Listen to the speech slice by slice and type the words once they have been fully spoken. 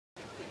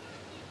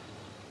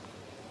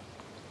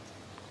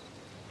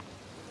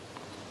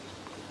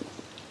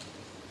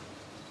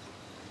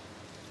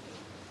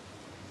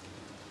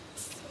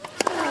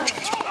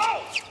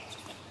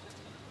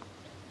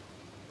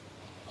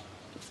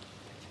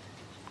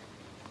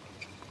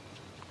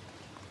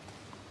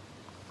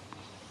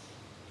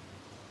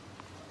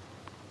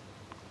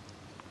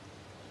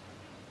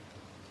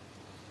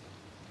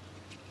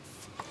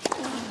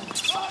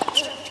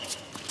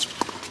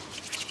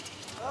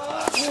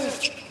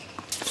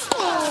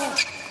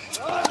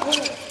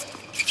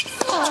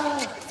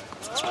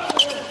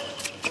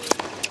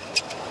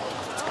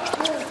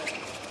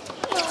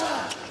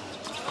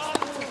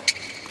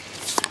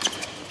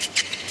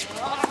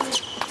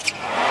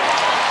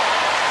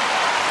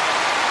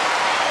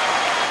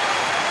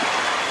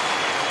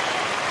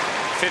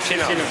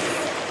59.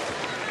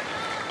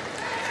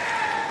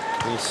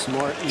 A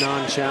smart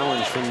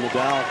non-challenge from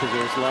Nadal, because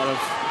there's a lot of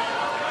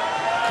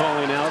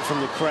calling out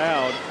from the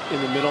crowd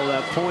in the middle of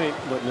that point,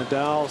 but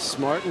Nadal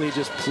smartly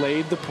just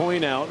played the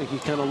point out. He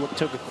kind of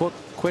took a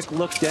quick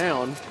look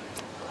down.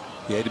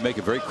 He had to make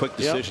a very quick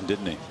decision,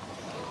 didn't he?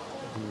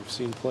 We've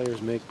seen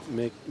players make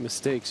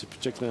mistakes,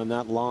 particularly on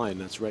that line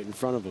that's right in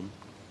front of him.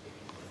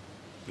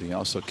 But he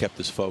also kept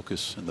his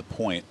focus in the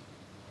point.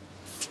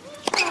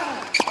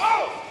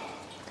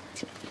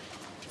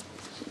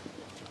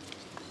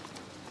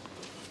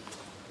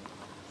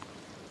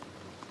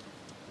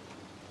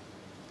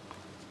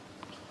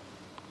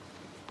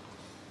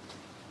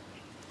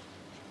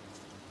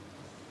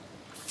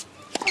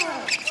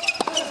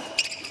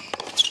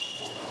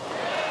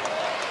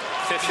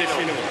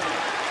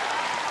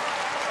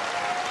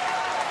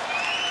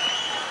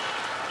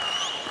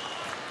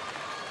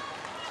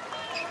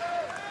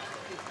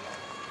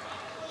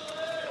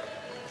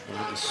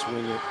 Tried to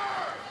swing it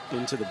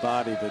into the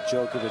body, but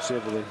Djokovic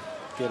able to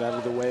get out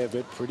of the way of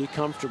it pretty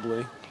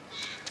comfortably.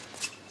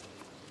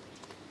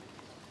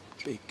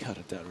 Big cut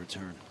at that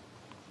return.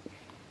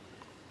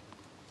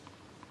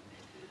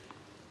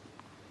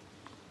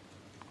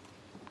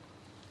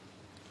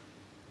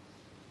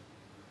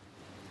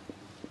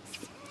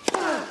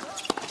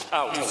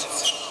 Out.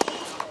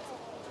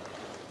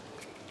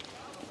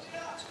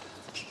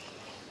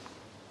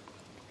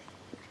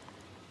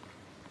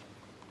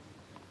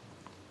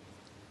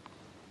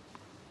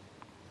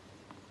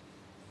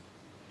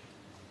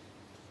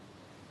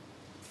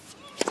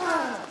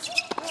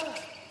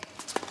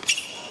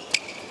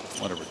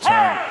 What a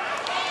return.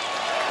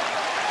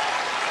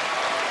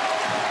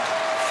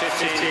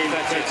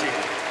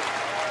 15-13.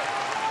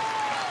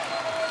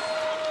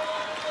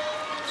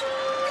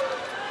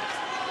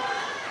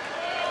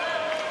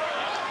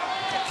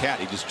 Cat,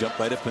 he just jumped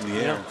right up in the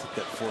air and took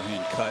that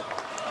forehand cut.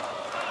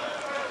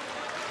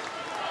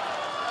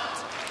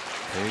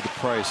 Paid the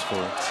price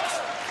for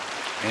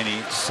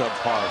any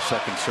subpar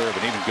second serve,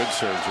 and even good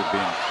serves are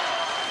being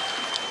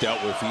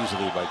dealt with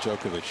easily by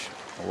Djokovic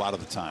a lot of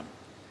the time.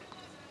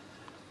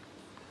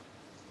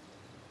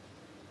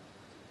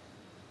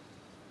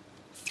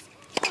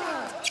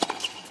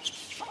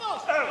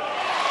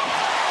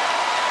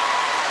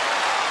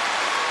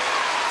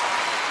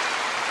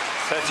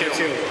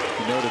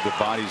 You noted the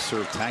body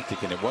serve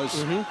tactic, and it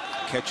was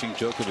catching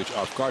Djokovic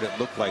off guard, it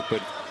looked like,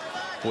 but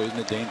boy, isn't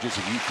it dangerous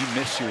if you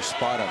miss your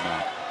spot on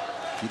that.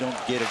 If you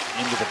don't get it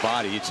into the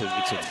body, it's a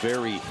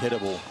very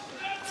hittable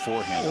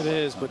forehand. It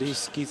is, but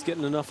he's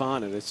getting enough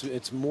on it.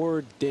 It's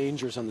more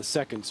dangerous on the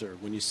second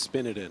serve when you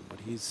spin it in, but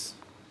he's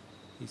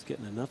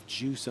getting enough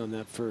juice on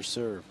that first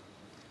serve.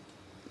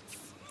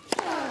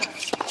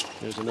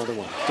 There's another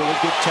one. Still a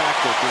good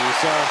tactic, and you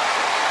saw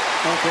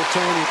Uncle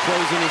Tony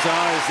closing his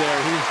eyes there.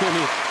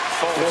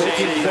 If they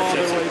can claw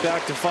their way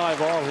back to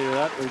 5-all here,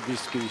 that would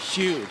just be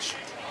huge.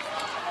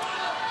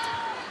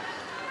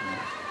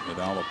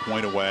 Nadal a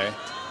point away.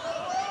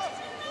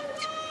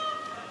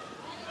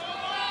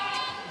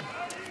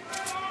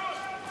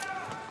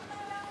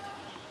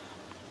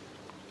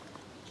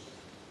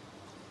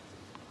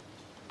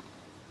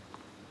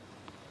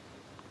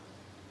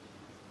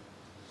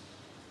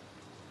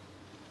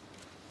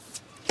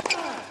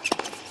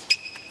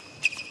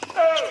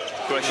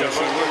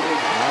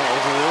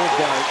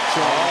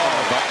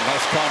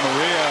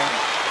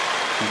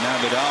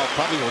 Nadal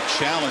probably will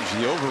challenge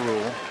the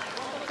overrule.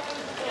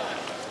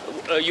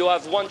 You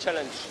have one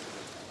challenge.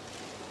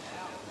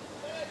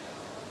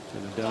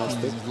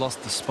 He's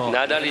lost the spot.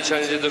 Nadal he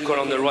challenged the call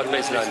on the right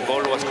baseline.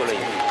 Ball was calling.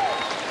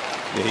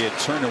 Yeah, he had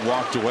turned and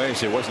walked away,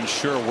 so he wasn't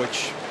sure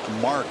which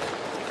mark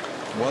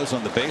was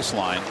on the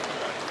baseline.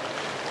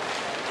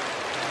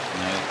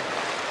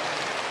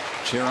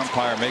 Chair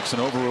umpire makes an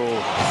overrule.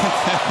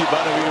 You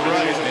better be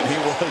right, and he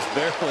was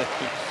barely.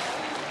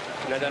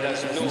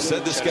 You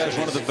said this guy's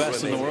one of the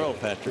best in the world,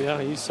 Patrick. Yeah,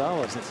 he's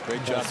solid.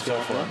 Great job so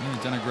far.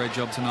 He's done a great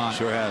job tonight.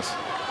 Sure has.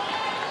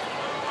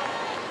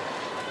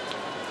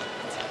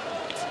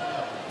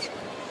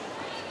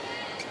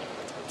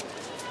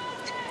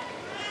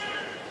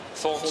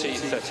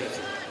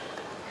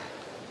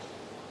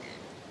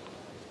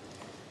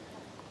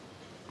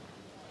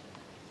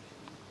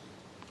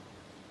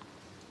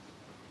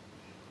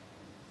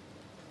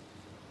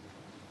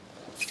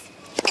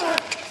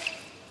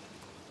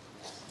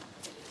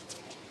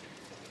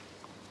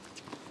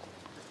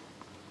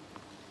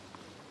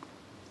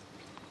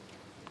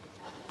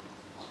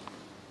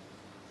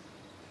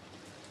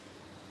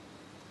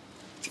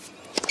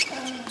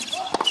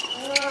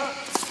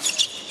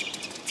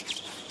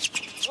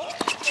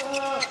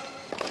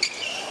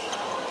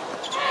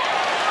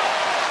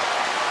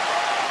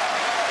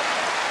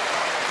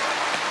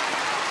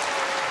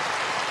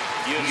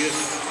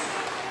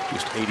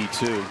 Just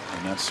 82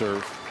 in that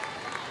serve.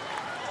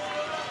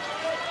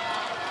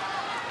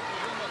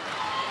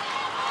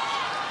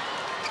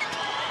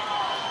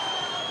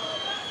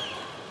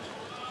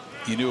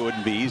 You knew it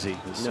wouldn't be easy,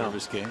 this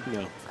service game.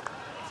 No.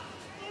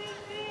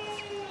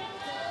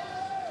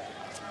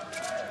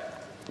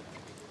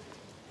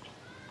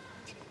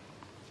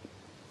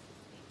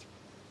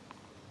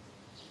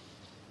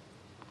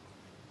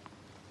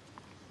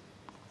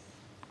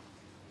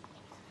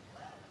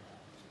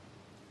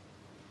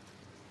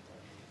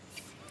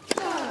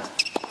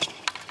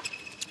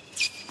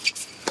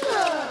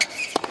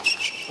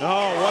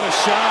 Oh, what a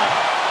shot.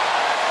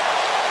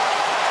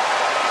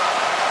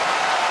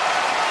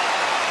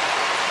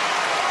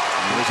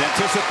 He was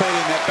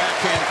anticipating that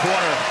backhand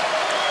corner.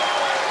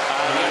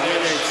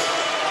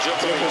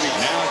 Djokovic.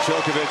 Now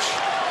Djokovic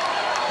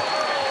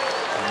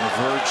on the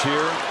verge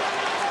here.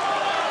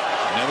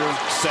 Another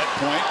set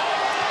point.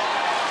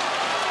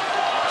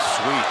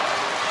 Sweet.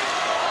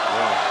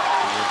 Yeah.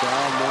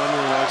 Nadal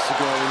normally likes to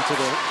go into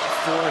the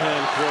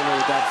forehand corner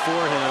with that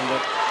forehand,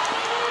 but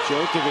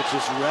Djokovic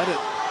just read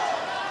it.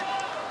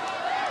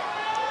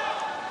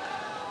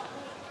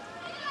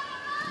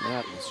 And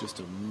that was just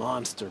a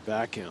monster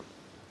backhand.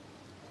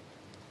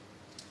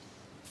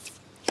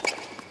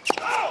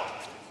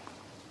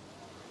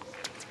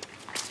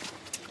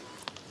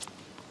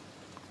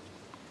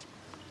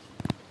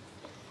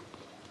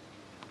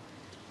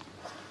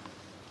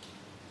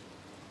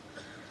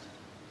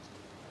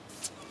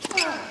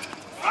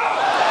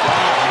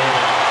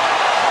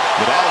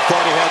 Nadal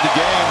thought he had the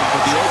game,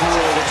 but the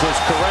overrule, which was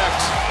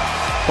correct.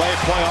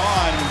 Play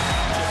on.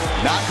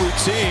 Not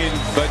routine,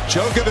 but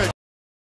Djokovic.